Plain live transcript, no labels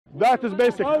That is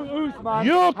basic.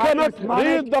 You cannot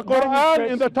read the Quran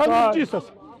in the tongue of Jesus.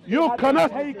 You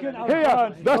cannot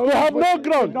here. That they have no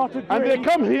ground, and they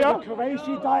come here.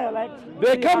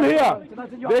 They come here.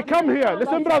 They come here.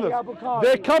 Listen, brothers.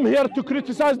 They come here to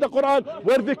criticize the Quran,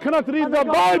 where they cannot read the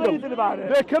Bible.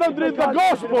 They cannot read the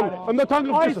Gospel in the tongue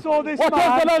of Jesus. What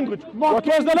was the language? What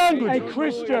was the language? A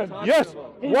Christian. Yes.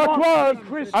 What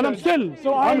was? And I'm still.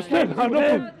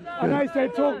 And I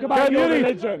said, talk about your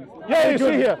religion. Yeah, you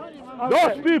see here.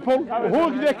 Those people who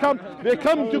they come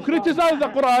to criticize the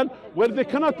Quran, where they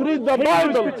cannot read the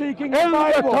Bible in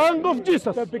the tongue of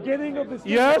Jesus. The beginning of the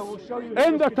yes,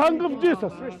 in the tongue of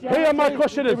Jesus. Here my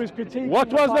question is, what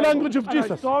was the language of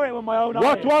Jesus?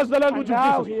 What was the language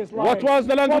of Jesus? What was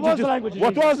the language of Jesus?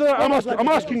 What was I'm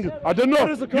asking you. I don't know.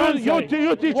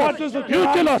 You teach us. You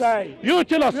tell us. You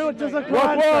tell us.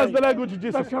 What was the language of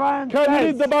Jesus? Can you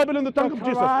read the Bible in the tongue of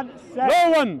Jesus?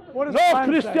 No one. No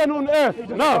Christian on earth.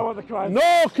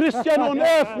 No Christian on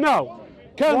earth now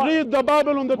can read the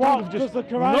Bible on the tongue of Jesus.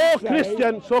 No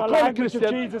Christian, so-called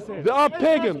Christian, they are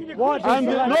pagan. And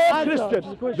no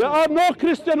Christian, there are no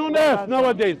Christian on earth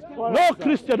nowadays. No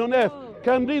Christian on earth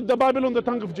can read the Bible on the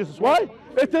tongue of Jesus. Why?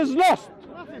 It is lost.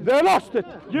 They lost it.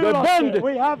 They banned it.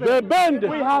 They banned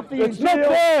it. It's not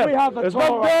there. It's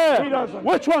not there.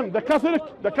 Which one? The Catholic?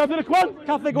 The Catholic one?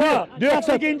 Catholic what? Do you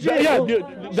accept? Yeah,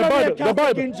 the Bible. The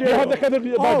Bible. You have the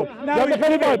Catholic Bible. You have the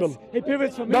Catholic Bible. He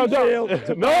pivots from Injil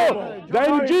to no, the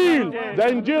Injil. The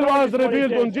Injil was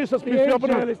revealed on Jesus, peace be upon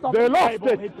him. They lost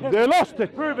it. They lost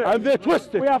it. And they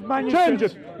twisted it. Change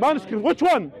it. Manuscript. Which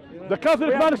one? The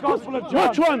Catholic manuscript?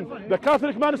 Which one? The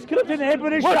Catholic manuscript? Which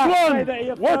one?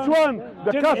 Which one?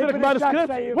 The Catholic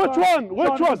manuscript? Which one?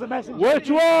 Which one? Which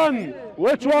one?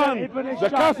 Which one? The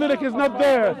Catholic is not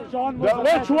there.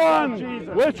 Which one?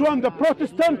 Which one? The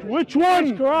Protestant? Which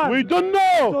one? We don't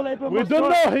know. We don't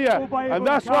know here. And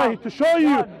that's why to show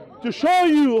you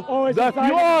that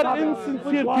you are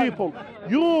insincere people.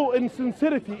 You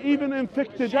insincerity even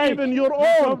infected even your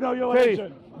own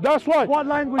faith. That's why.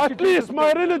 At least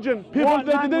my religion, people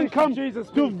they didn't come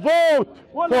to vote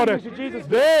for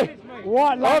it.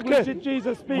 What language did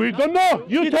Jesus speak? We don't know.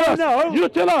 You tell us. You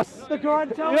tell us. The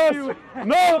Quran tells you.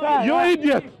 No, you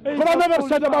idiot. Quran never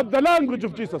said about the language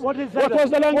of Jesus. What was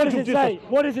the language of Jesus?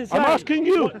 What does it say? I'm asking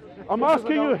you. I'm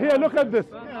asking you here. Look at this.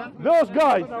 Those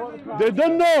guys, they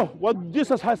don't know what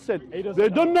Jesus has said. They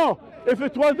don't know. If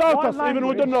it was without us, even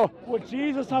we don't know. Would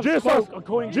Jesus have spoke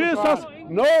according to the Quran?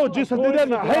 No, Jesus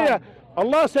didn't. Here,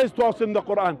 Allah says to us in the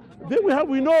Quran,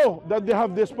 we know that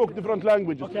they spoke different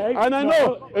languages. Okay, and I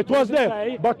know it was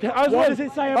there. But as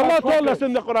well, Allah told us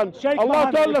in the Quran.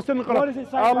 Allah told us in the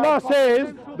Quran. Allah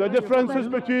says the differences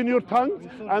between your tongues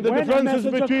and the differences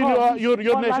between your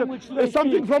nation is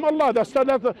something from Allah. That's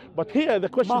not. But here the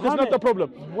question is not the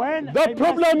problem. The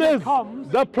problem is,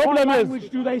 language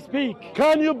do they speak?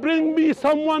 Can you bring me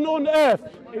someone on earth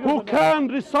who can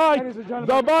recite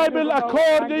the Bible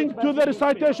according to the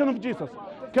recitation of Jesus?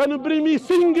 Can you bring me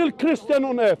single Christian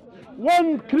on earth?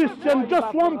 One Christian,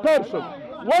 just one person.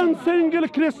 One single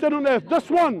Christian on earth,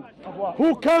 just one,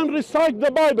 who can recite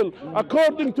the Bible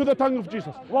according to the tongue of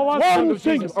Jesus. One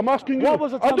single. I'm asking you.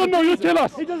 I don't know, you tell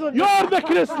us. You are the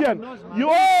Christian. You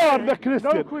are the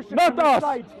Christian, not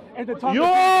us. You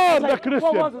are the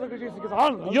Christian.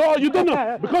 You don't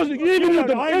know. Because even you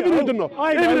don't know.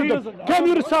 Can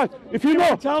you recite? If you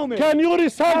know, can you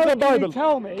recite the Bible?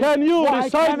 Can you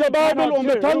recite the Bible on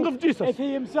the tongue of Jesus?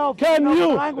 Can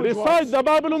you recite the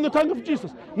Bible on the tongue of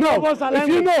Jesus? No. If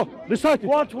you know, recite it.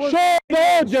 Show the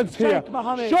audience here.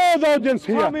 Show the audience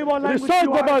here.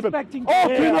 Recite the Bible.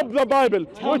 Open up the Bible,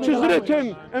 which is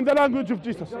written in the language of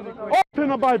Jesus. Open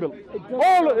the Bible.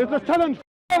 It's a challenge.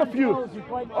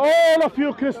 All of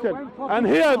you Christian, and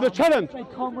here the challenge.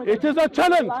 It is a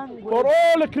challenge for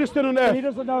all Christian on earth.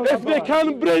 If they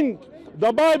can bring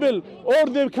the Bible or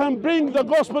they can bring the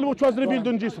gospel which was revealed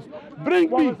in Jesus, bring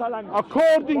me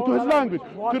according to his language,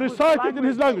 to recite it in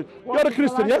his language. You're a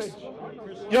Christian, yes?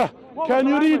 Yeah. Can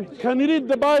you read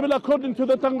the Bible according to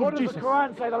the tongue of Jesus?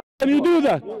 Can you do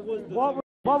that?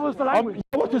 What was the language?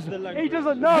 What is it? He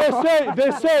doesn't know.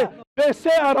 They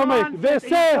say Aramaic. They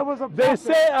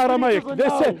say Aramaic.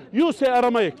 You say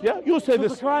Aramaic. Yeah, you say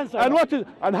this. And what is?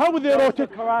 And how they wrote it?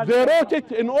 They wrote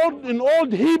it in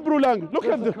old Hebrew language. Look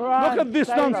at this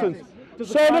nonsense.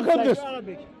 So look at this.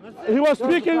 He was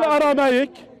speaking Aramaic.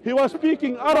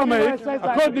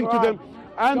 According to them.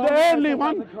 And the early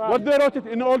one, what they wrote it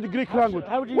in old Greek language.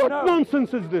 What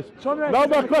nonsense is this? Now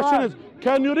the question is,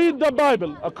 can you read the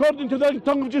Bible according to the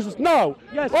tongue of Jesus? Now,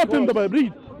 open the Bible,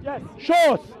 read.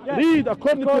 Show us, read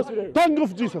according to the tongue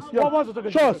of Jesus.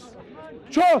 Show us.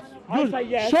 Show us. I say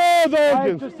yes. Show the I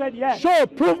audience. just said yes. Show.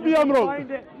 Prove me I'm wrong.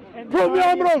 Find it in Prove me the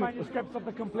I'm wrong. manuscripts of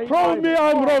the complete Prove me Bible.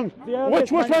 I'm wrong. The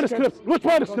earliest Which manuscript? Which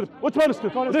manuscript? Which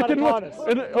manuscript? God has Written got what?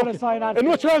 a God. In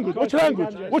which language? Which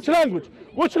language? Which language?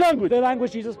 Which language? The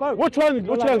language Jesus spoke. Which language?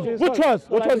 Which language? Which was?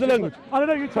 Which was the language? I don't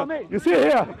know. You tell me. You see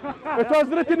here, it was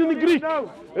written in Greek.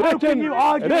 How can you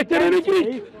argue Written in against me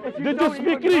Greek. if you Did you don't speak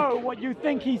even Greek? know what you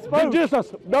think he Did spoke?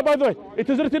 Jesus? No, by the way, it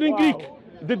is written in Wow. Greek.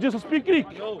 Did Jesus speak Greek?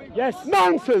 Yes.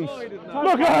 Nonsense!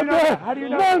 Look at that! How do you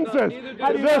know that? Nonsense!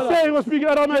 How do you They know say that? he was speaking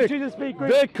Aramaic. Did Jesus speak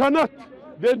Greek? They cannot.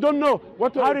 They don't know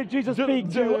what. How did Jesus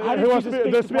speak to? How He did was Jesus they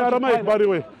speak to speak Pontius Aramaic, Pilate? by the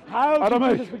way. How did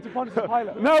Aramaic. Jesus speak to Pontius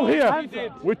Pilate? Now here,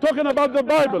 Answer. we're talking about the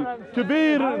Bible to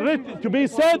be written, to be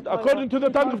said according to the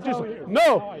tongue of Jesus.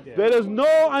 No, there is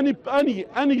no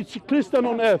any Christian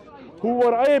on earth who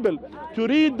were able to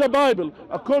read the Bible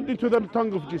according to the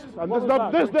tongue of Jesus, and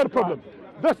that's their problem.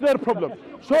 That's their problem.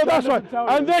 So that's why,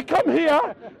 and they come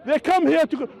here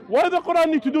to. Why the Quran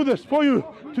need to do this for you?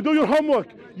 To do your homework.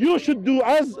 You should do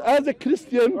as a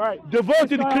Christian,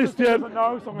 devoted Christian,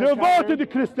 devoted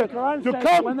Christian, to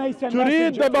come to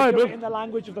read the Bible in the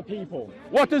language of the people.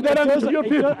 What is the language of your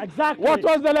people? Exactly. What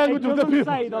was the language of the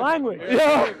people? Say the language.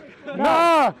 Yeah.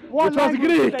 Nah, it was language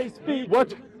Greek. they speak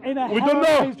What? in a We don't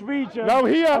Hellenized know. region Now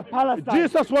here, of Palestine.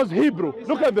 Jesus was Hebrew.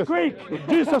 Look at this. Greek.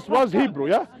 Jesus was Hebrew,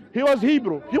 yeah? He was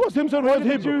Hebrew. He was himself was did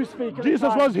the Hebrew. Jews speak at the Jesus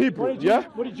time? was Hebrew, What did you- yeah?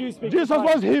 what did you speak at Jesus the time?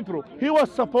 was Hebrew. He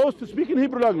was supposed to speak in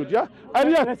Hebrew language, yeah? And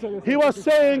yet, Listen. he was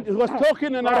saying, he was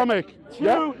talking in Aramaic,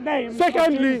 yeah? Two names of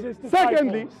Jesus'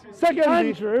 Secondly,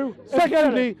 Andrew and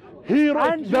secondly, the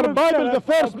Andrew Bible, Philip, the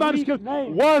first a Greek manuscript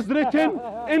name. was written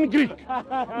in Greek.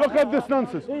 Look at this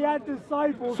nonsense. He had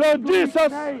disciples. So with Greek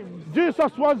Jesus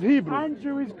names. was Hebrew.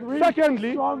 Andrew is Greek.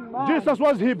 Secondly, strong man. Jesus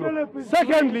was Hebrew. Philip is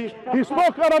Secondly, Greek. he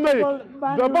spoke Aramaic.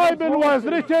 Man The who Bible was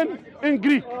was written in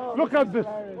Greek. Look at this.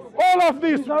 All of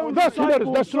these, His own that's hilarious.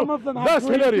 disciples, That's true. some of them had That's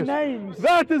Greek hilarious. names.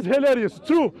 That is hilarious.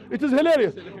 True. It is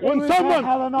hilarious. When was a someone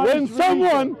Hellenized has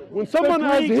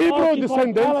Greeks Hebrew occupied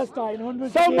descendants, Palestine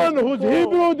hundreds of someone years who's before.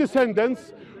 Hebrew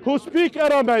descendants who speak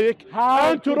Aramaic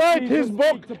How and to did write Jesus his speak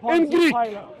book to in Pontius Greek.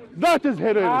 Pilate? That is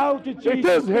hilarious. How did It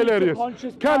Jesus is speak to hilarious.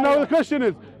 Pontius Now the Pilate? question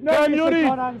is, No, can you it's a read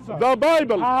non-answer. the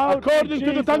Bible How according did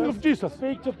to the tongue Jesus of Jesus?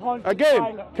 Speak to Pontius Again,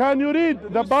 Pilate? can you read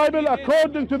the Bible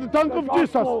according to the tongue of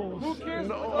Jesus? Gospels.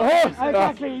 Oh,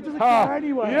 Exactly, he doesn't care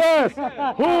anyway. Yes.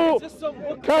 Who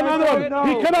can anyone? know.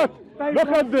 He cannot. They Look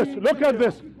at don't this. read Look at Bible.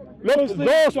 this. Look, Muslims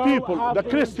those don't people, have the to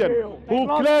Christian, reveal. who They've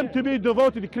lost claim it. to be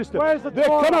devoted Christian, Where's the they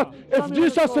Torah? cannot. Tell If me the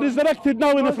Jesus Torah. resurrected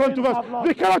now in the front of Muslims us, have lost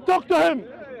they it. cannot talk to him.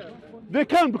 They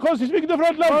can't because he speaks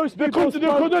different language. Most They people couldn't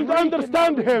spoke Greek in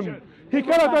understand that him. region. He It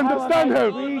was cannot the understand him.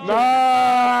 Hellenized region.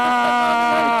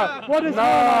 Nah. What does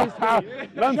Hellenized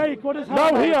mean? Sheikh, what does Now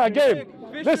Hellenized here mean?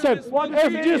 again. Listen, What does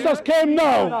if it Jesus mean? came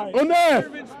now on earth,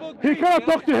 he cannot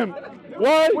talk to him.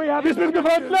 Why? We have He speaks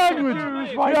different language. Jews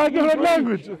He writing has in different Greek.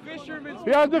 language.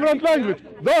 He has different language.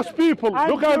 Those people,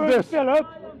 look Andrew at and this. Philip,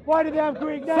 why do they have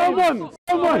Greek names?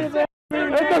 Someone.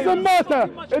 It doesn't matter.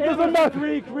 It doesn't was a matter.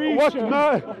 Greek What? region.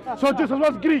 No. So Jesus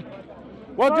was Greek.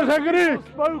 Was Jesus Greek?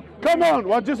 Spoke. Come on.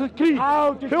 Was Jesus Greek?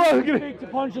 How did He was Jesus Greek. speak to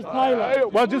Pontius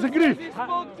Pilate? Was Jesus Greek?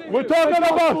 We're talking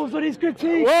about. Gospels and his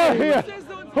critique. Well, here.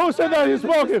 Who said that he's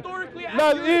spoken?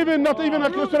 Not even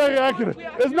historically accurate.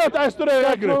 It's not historically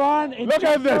accurate. Quran in Look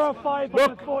at this. chapter 5 Look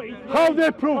and 43 how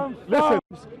they prove. Listen.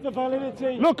 confirms the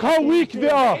validity. Look how weak they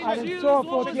are. And in Surah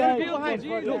 48,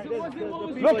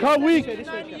 Look how weak.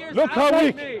 Look how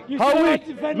weak. How weak.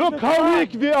 Look how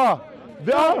weak they are.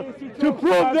 They are to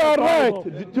prove they are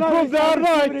right. To prove they are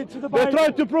right. They try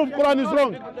to prove Quran is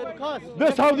wrong.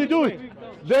 That's how they do it.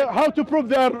 How to prove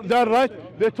they are right?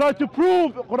 They try to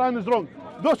prove Quran is wrong.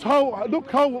 That's how. Look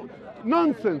how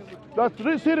nonsense. That's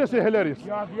seriously hilarious.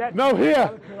 Now here,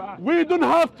 we don't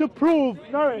have to prove.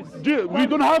 We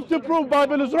don't have to prove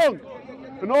Bible is wrong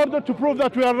in order to prove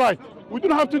that we are right. We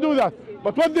don't have to do that.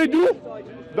 But what they do,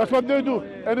 that's what they do.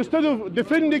 And instead of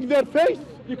defending their faith,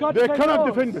 they cannot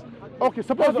defend it. Okay,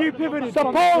 suppose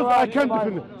I can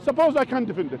defend it. Suppose I can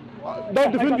defend it.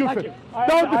 Don't defend your faith.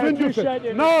 Don't defend your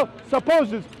faith. Now, suppose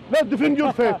this. Let's defend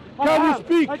your faith. Can you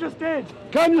speak? I just did.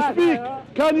 Can you speak?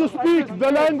 Can you speak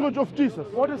the language of Jesus?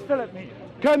 What does Philip mean?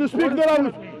 Can you speak the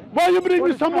language? Why you bring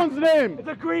me someone's name? It's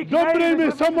a Greek Don't name, bring me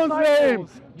it's one of the someone's name.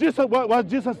 disciples.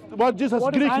 Jesus, what Jesus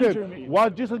What does Greek Andrew name? mean?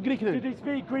 What Jesus Greek Did name? he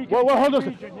speak Greek Well, in hold the on a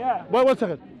region? second. Yeah. Wait 1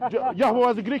 second. Yahweh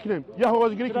was a Greek name. Yahweh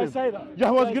was a Greek Did I name. say that?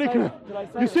 Yahweh was a Did I Greek say name. that? Did I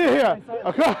say You that? see Did I here?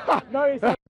 say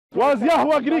Okay. Was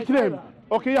Yahweh a Greek name?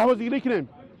 Okay, Yahweh was a Greek name.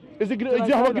 Is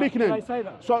Yahweh a Greek Did I name? say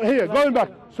that? So here, going back.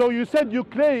 So you said you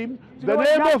claim Do you the know what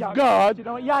name Yahya of means? God. Do you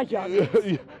know what Yahya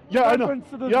means? Yeah, I know. Reference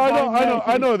to the Yeah, divine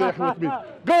I know name. the what it means.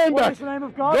 Going What back. is the name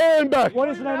of God? Going back. What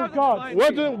is the name of God?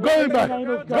 What? Going back. name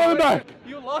of God? Going back.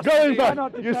 You lost Going the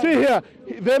back. name. You see here,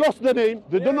 they lost the name.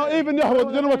 They don't know even know what,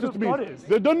 they don't know what it means.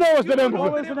 They don't know what's the name of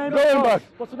What is the it. name of Going God? back.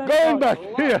 What's the name Going of back.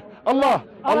 God? Here. Allah.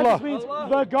 Allah Allah. just means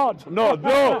the God. No,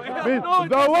 no, means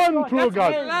the one true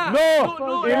God. No,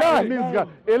 Ilah means God.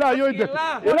 Ilah, you idiot.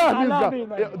 Ilah means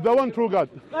God. The one true God.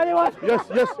 Anyone? Yes,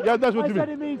 yeah, that's what I it said means.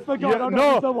 it means the God. Yeah, I don't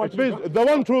no, mean the one it true means God. the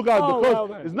one true God Oh, because well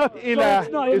then. it's not So Ilah,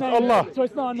 it's not a it's name. Allah. So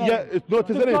it's not a name. Yeah, it's not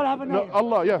his Does name. God have a No, name?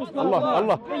 Allah, yeah, Does God Allah, have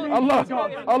a Allah, name? Allah,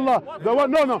 God. Allah. The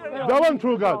one, no, the one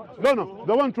true God. No,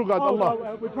 the one true God, Oh, Allah.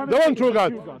 well, we promise The one you true the God.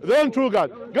 true God. The one true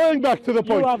God. Going back to the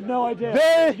point. You have no idea.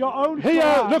 They, Your own here,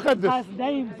 Quran look at this. has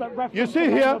names that reference You see the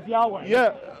name here? of Yahweh.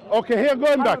 Yeah. Okay, here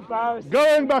going back. embarrassing.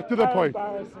 Going back to the How point.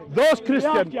 embarrassing. Those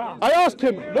Christians, Yeah. I asked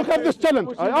him, look at this challenge.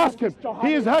 I asked him.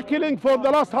 He is heckling for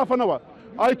the last half an hour.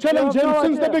 I challenge You have him no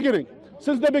since the idea. beginning.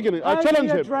 Since the beginning, I Has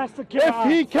challenge he him. addressed the If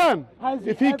Quran? he can, Has he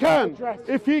if he ever can, addressed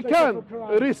if he the can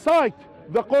Quran? recite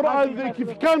the Has he Quran, addressed if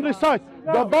the he can Quran? recite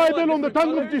the No. Bible on the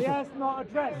tongue of He Jesus. has not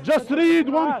addressed Just the read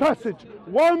Quran. one passage,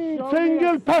 one Show me single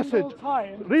a single passage.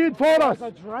 time Read for he us. has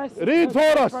addressed Read a for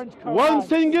us. different Quran. One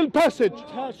single passage.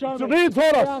 Show So me. read for He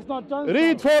us. has not done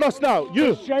Read so. for us now.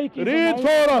 You. Sheikh is Read unable for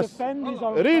to us. defend his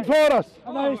own Read faith. for us.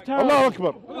 I know he's terrible. Allahu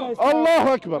Akbar. I know he's terrible. Allahu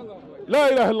Akbar. La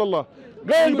ilaha illallah.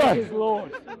 Going Jesus back. is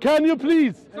Lord. Can you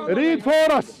please read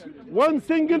for us one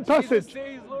single passage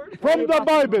from the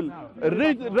Bible?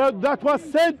 Read that was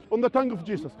said on the tongue of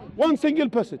Jesus. One single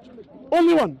passage.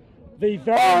 Only one. The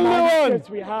very Only manuscripts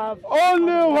one. we have.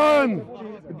 Only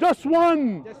one. Just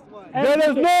one. There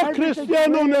is no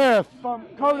Christian on earth. From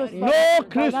Codex No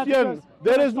Christian.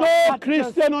 There is no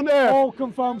Christian on earth. All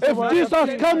confirms the If word of Jesus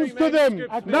Jesus. comes to them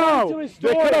According now, to they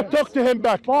historians, cannot talk to him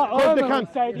back But because they Omer can't.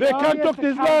 would say the They can't earliest talk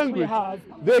his accounts we language. have,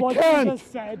 They what can't. Jesus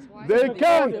said They is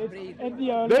can't. recorded in the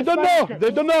They earliest don't know. manuscripts.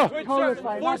 They don't know. Codex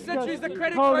line, 4 that's centuries, just the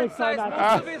credit Codex card line, size.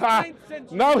 that's- Most of it is 9th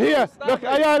century. Now here, Stop look, it.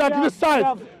 I like Yeah, this side.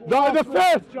 yeah. The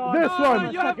first, John. this No, no,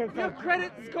 one. you have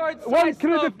credit card size. One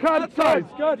credit card size.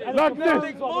 Good. And Like it's this.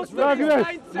 confirmed Most of Like it is this.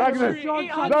 9th Like century, this.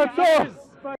 800 That's all. years.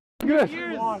 Like this.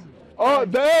 Years. Oh,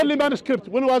 the early manuscript.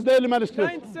 When was the early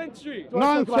manuscript? 9th century.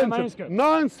 Ninth about century. manuscript.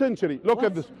 9th century. Look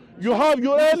at this. You have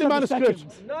your You early said the manuscripts.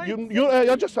 second.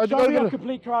 You just. Show me a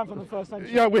complete Quran from the first century.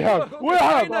 Yeah, we have. We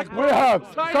have. We have.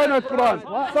 Sinai Quran.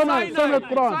 Sinai Quran. Sinai China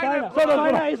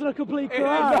Quran. isn't a complete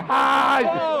Quran. Hi.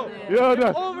 Yeah,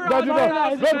 no. Over Don't do that.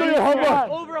 100 Don't do your homework.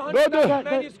 Over Don't do 100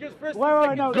 it. manuscripts, first Wait, and wait,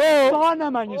 second. no. Go.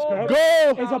 Sana manuscript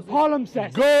Go. is a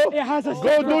palimpsest. Go. It has a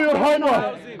Go do your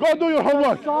homework. Go do your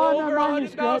homework. Sana Over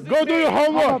manuscript 100,000 Go do your has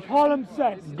a homework.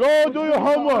 palimpsest. Go do your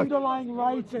homework. Underlying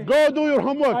writing. Go do your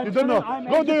homework. You don't know.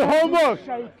 Go do your homework.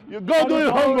 You go do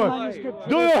your homework.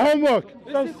 Do your homework.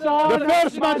 The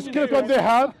first manuscript what they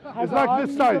have is like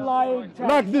this size.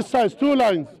 Like this size, 2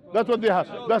 lines. That's what they have.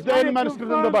 That's the And only it manuscript in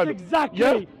the confirms Bible. exactly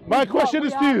Yeah. My what question we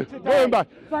is to have you, today. going back.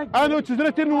 Thank you. And it is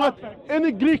written in what?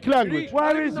 In Greek language.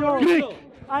 Where is your Greek.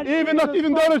 And Even not Jesus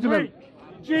even the was original. Greek.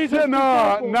 Jesus No,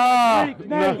 disciple, no, Greek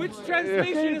no. name. Which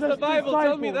translation is the Jesus Bible?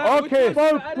 Tell me disciple. that. Okay. Which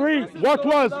one? Both Greek.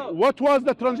 What was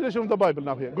the translation of the Bible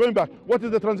now here? Going back. What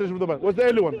is the translation of the Bible? What's the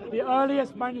early one? The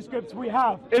earliest manuscripts we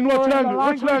have In what were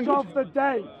language? the Which language language? of the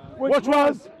day, which Which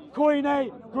was?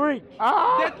 Koine Greek.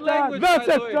 That language, That's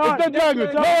by it. the way. It's that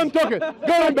language. No one talking. Going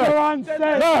The back. Quran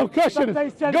says No, question that they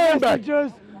is, sent going back.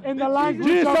 messengers in the language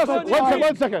Jesus, of the time.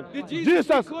 one second. Did Jesus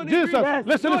Jesus, speak Jesus, Koine Greek?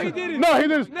 listen, No, listen. he didn't. No, he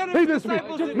didn't. None of He the didn't speak.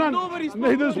 disciples did. None. Nobody He spoke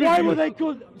didn't speak. Why were they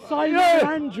called Simon Yeah. and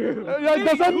Andrew? Yeah, it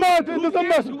doesn't matter. It Who doesn't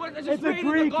cares? matter. What- just It's a read in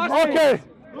the Greek gospel. name. Okay.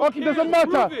 Who Okay, cares? doesn't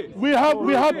matter. Prove it. We have Prove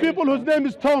it. people whose name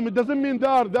is Tom. It doesn't mean they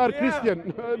are Yeah.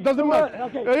 Christian. It doesn't matter.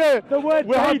 Okay. Yeah. The word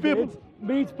we have David people.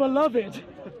 means beloved.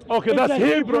 Okay, It's that's a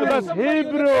Hebrew. Hebrew. That's Somebody with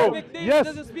Hebrew. Arabic name Yes.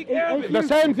 doesn't speak It- Arabic. The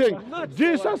same thing. Nuts.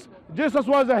 Jesus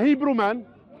was a Hebrew man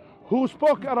who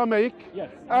spoke Aramaic. Yes.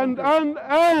 And no, don't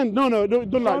lie, me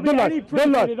don't lie, any proof don't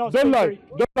he lie, did not don't speak lie, Greek.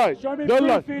 don't lie, Show me don't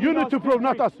lie. proof he did You need not to speak prove,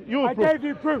 not Greek. us. You I prove. gave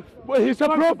you proof. Well, he's a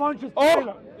Bunch proof. of Pontius Oh,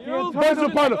 Pilate. You're Bunch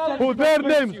of Pilate, who their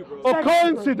names, or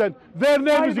coincident, their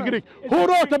name is Simon Greek. is Who a wrote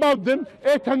Greek. about them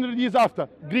 800 years after?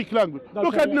 Greek language.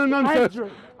 Look at the nonsense. Andrew.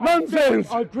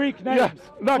 Nonsense. Are Greek names. Yeah,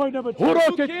 like, Point number who two.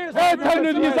 wrote it cares?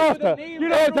 800 years after? You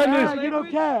don't 800 care, years. you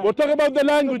don't care. We're talking about the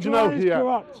language The now Quran is here.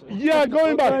 corrupt. Yeah,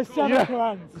 going There are back. 7 Yeah.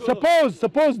 Qurans.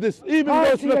 Suppose this, even How though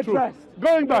is it's he not true. addressed?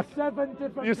 Going back. 7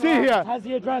 different You see Qurans. here. Has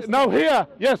he addressed Now them? here,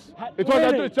 yes, it was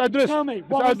Really? it's addressed. Tell me, It's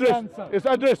what was the addressed. answer? It's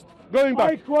addressed. Going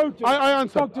back. I quoted I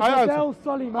answered. Dr. I Fadel answered.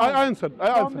 Soliman I answered. I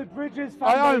from the answered. Bridges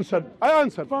I Foundation answered. I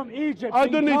answered. from Egypt. I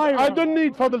in don't need. Cairo. I don't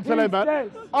need Fadl He Suleiman.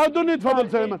 says I don't need Fadl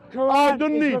that Suleiman. the Quran I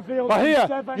don't is need. revealed But in here,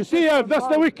 7 you see here, different that's the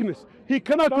languages. weakness. He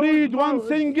cannot Those read one words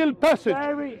single passage.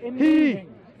 vary in He meaning.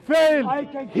 failed. I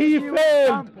can give He you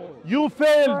failed. example. You For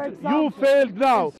failed. You example, failed now.